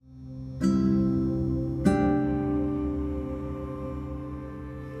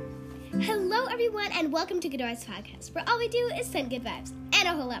everyone, and welcome to Good Vibes Podcast, where all we do is send good vibes and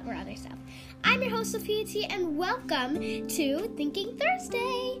a whole lot more other stuff. I'm your host, Sophia T, and welcome to Thinking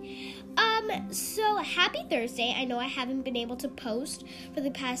Thursday. So happy Thursday. I know I haven't been able to post for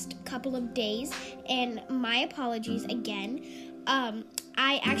the past couple of days, and my apologies again.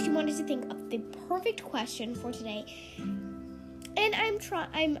 I actually wanted to think of the perfect question for today, and I'm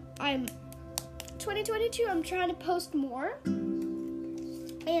 2022. I'm trying to post more.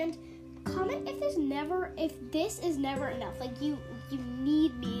 And comment if this is never enough. Like you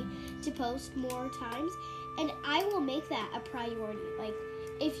need me to post more times, and I will make that a priority. Like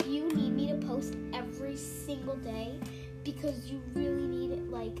if you need me to post every single day because you really need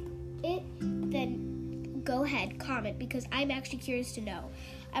it, then go ahead, comment, because I'm actually curious to know.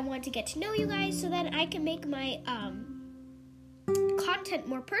 I want to get to know you guys so that I can make my content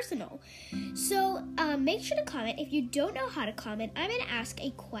more personal. So make sure to comment. If you don't know how to comment, I'm going to ask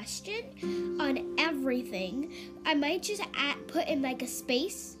a question on everything. I might just put in like a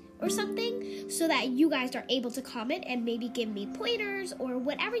space or something so that you guys are able to comment and maybe give me pointers or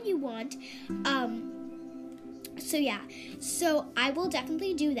whatever you want. So I will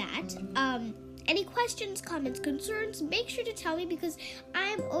definitely do that. Any questions, comments, concerns, make sure to tell me because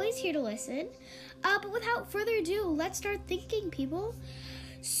I'm always here to listen. But without further ado, let's start thinking, people.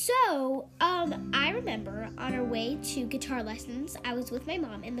 So, I remember on our way to guitar lessons, I was with my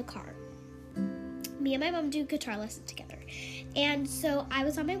mom in the car. Me and my mom do guitar lessons together. And so I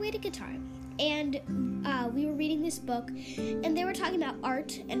was on my way to guitar, and we were reading this book, and they were talking about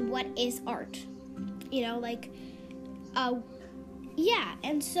art and what is art.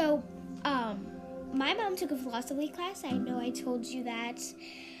 And so, my mom took a philosophy class. I know I told you that,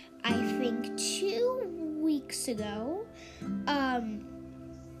 I think 2 weeks ago. And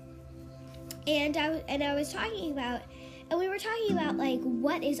we were talking about like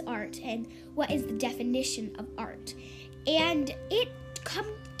what is art and what is the definition of art. And it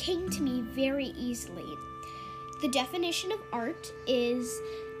came to me very easily. The definition of art is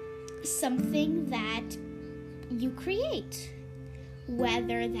something that you create.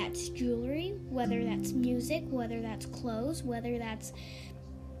 Whether that's jewelry, whether that's music, whether that's clothes, whether that's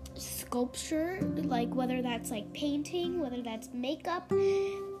sculpture, like whether that's like painting, whether that's makeup,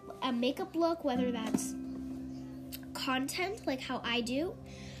 a makeup look, whether that's content, like how I do,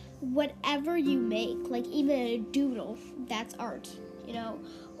 whatever you make, like even a doodle, that's art,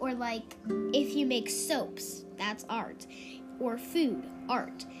 or like if you make soaps, that's art, or food,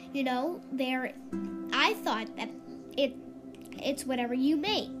 art, I thought that it's whatever you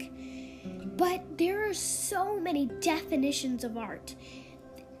make. But there are so many definitions of art.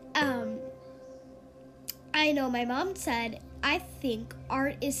 I know my mom said, I think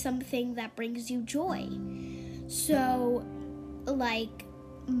art is something that brings you joy. So, like,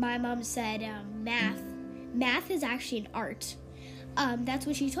 my mom said, math is actually an art. That's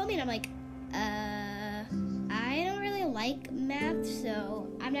what she told me, and I'm like, I don't really like math, so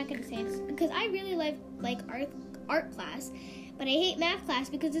I'm not gonna say it, because I really like art class, but I hate math class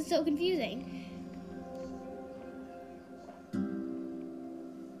because it's so confusing.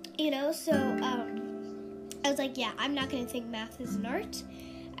 So I was like, yeah, I'm not going to think math is an art.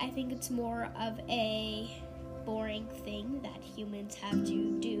 I think it's more of a boring thing that humans have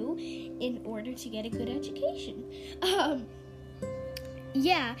to do in order to get a good education.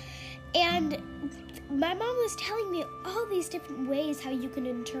 And my mom was telling me all these different ways how you can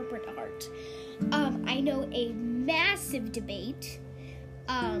interpret art. I know a massive debate,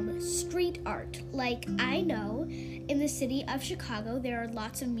 street art. Like, I know in the city of Chicago, there are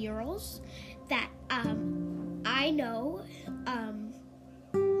lots of murals that, I know,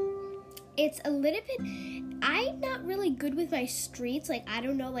 it's a little bit, I'm not really good with my streets, like, I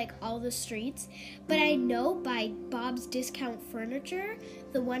don't know, like, all the streets, but I know by Bob's Discount Furniture,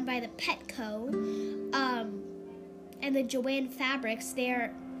 the one by the Petco, and the Joanne Fabrics,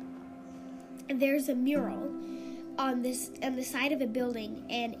 there's a mural on the side of a building,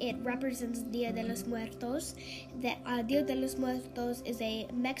 and it represents Dia de los Muertos. Dia de los Muertos is a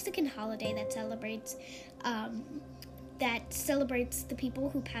Mexican holiday that celebrates the people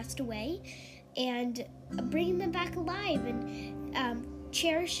who passed away and bringing them back alive, and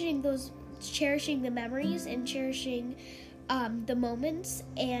cherishing the memories and cherishing the moments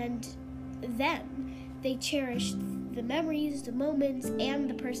and them. They cherish the memories, the moments, and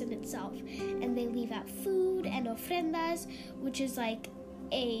the person itself. And they leave out food and ofrendas, which is like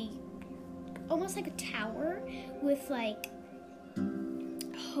almost like a tower with like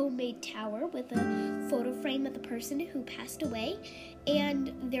homemade tower with a photo frame of the person who passed away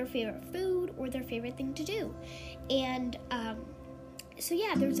and their favorite food or their favorite thing to do. And so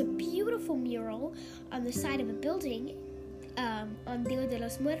yeah, there's a beautiful mural on the side of a building on Dia de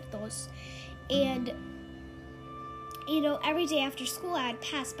los Muertos, and every day after school I'd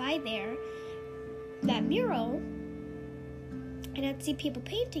pass by that mural, and I'd see people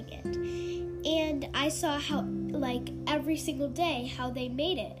painting it, and I saw how every single day how they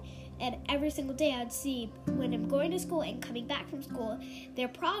made it, and every single day I'd see when I'm going to school and coming back from school their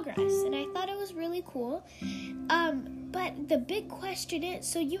progress, and I thought it was really cool. But the big question is,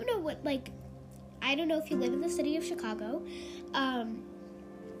 so what, I don't know if you live in the city of Chicago,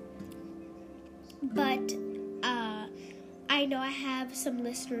 but I know I have some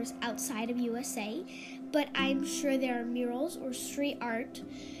listeners outside of USA, but I'm sure there are murals or street art,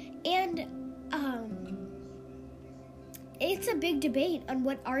 and it's a big debate on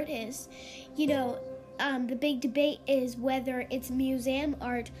what art is. The big debate is whether it's museum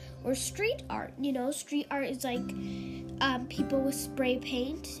art or street art. Street art is people with spray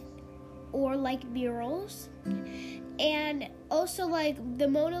paint or murals, and also the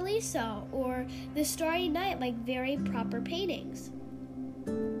Mona Lisa or the Starry Night, very proper paintings.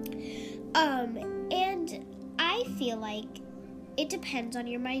 And I feel like it depends on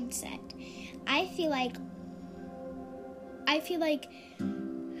your mindset. I feel like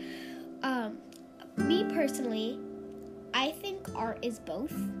me personally, I think art is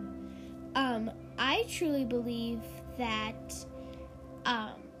both. I truly believe that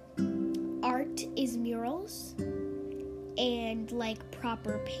art is murals and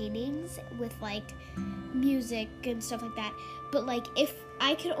proper paintings with music and stuff like that. But if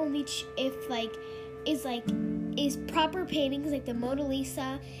I could only is proper paintings the Mona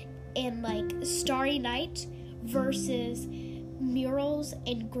Lisa and Starry Night versus murals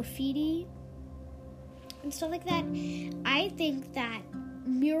and graffiti and stuff like that, I think that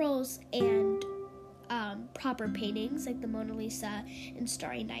murals and proper paintings the Mona Lisa and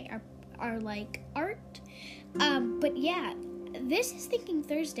Starry Night are art. But yeah, this is Thinking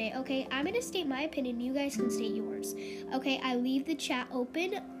Thursday. Okay, I'm gonna state my opinion, you guys can state yours. Okay, I leave the chat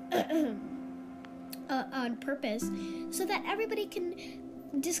open on purpose so that everybody can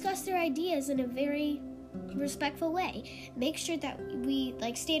discuss their ideas in a very respectful way. Make sure that we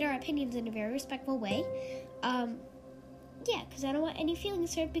state our opinions in a very respectful way. Because I don't want any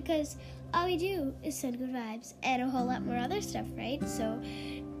feelings hurt, because all we do is send good vibes and a whole lot more other stuff, right? So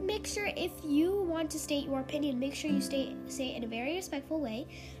make sure, if you want to state your opinion, make sure you say it in a very respectful way.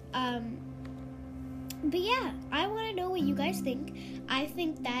 But yeah, I want to know what you guys think. I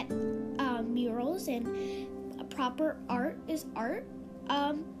think that murals and proper art is art.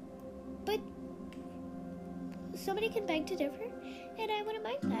 But somebody can beg to differ, and I wouldn't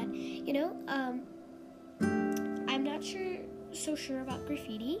mind that. I'm not so sure about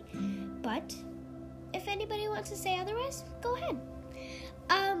graffiti, but if anybody wants to say otherwise, go ahead.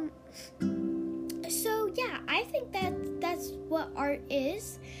 So yeah, I think that's what art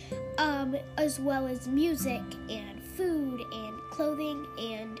is, as well as music and food and clothing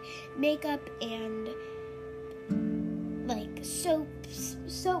and makeup and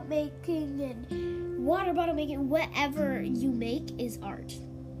soap making and water bottle making. Whatever you make is art.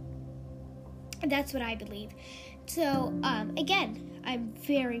 That's what I believe. So again, I'm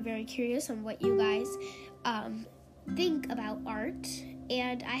very, very curious on what you guys think about art,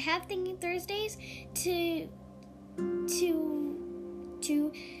 and I have Thinking Thursdays to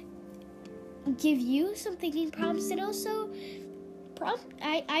give you some thinking prompts, and also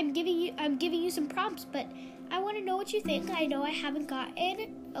I'm giving you some prompts, but I want to know what you think. I know I haven't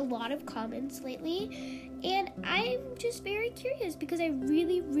gotten a lot of comments lately, and I'm just very curious because I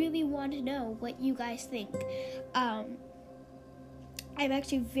really, really want to know what you guys think. I'm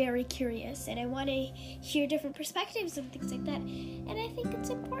actually very curious, and I want to hear different perspectives and things like that. And I think it's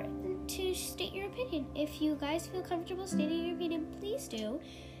important to state your opinion. If you guys feel comfortable stating your opinion, please do.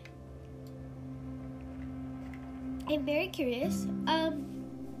 I'm very curious.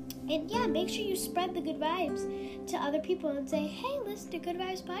 And yeah, make sure you spread the good vibes to other people and say, hey, listen to Good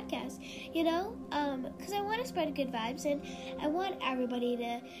Vibes Podcast, because I want to spread good vibes, and I want everybody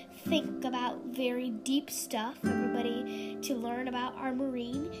to think about very deep stuff, everybody to learn about our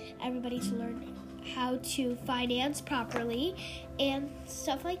marine, everybody to learn how to finance properly, and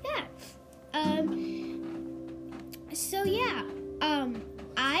stuff like that. So yeah,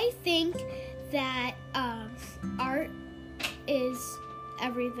 I think that art is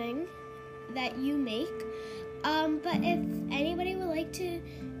everything that you make, but if anybody would like to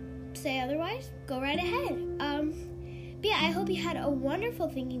say otherwise, go right ahead. But yeah, I hope you had a wonderful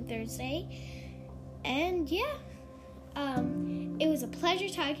Thinking Thursday, and yeah, it was a pleasure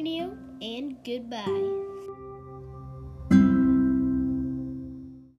talking to you, and goodbye.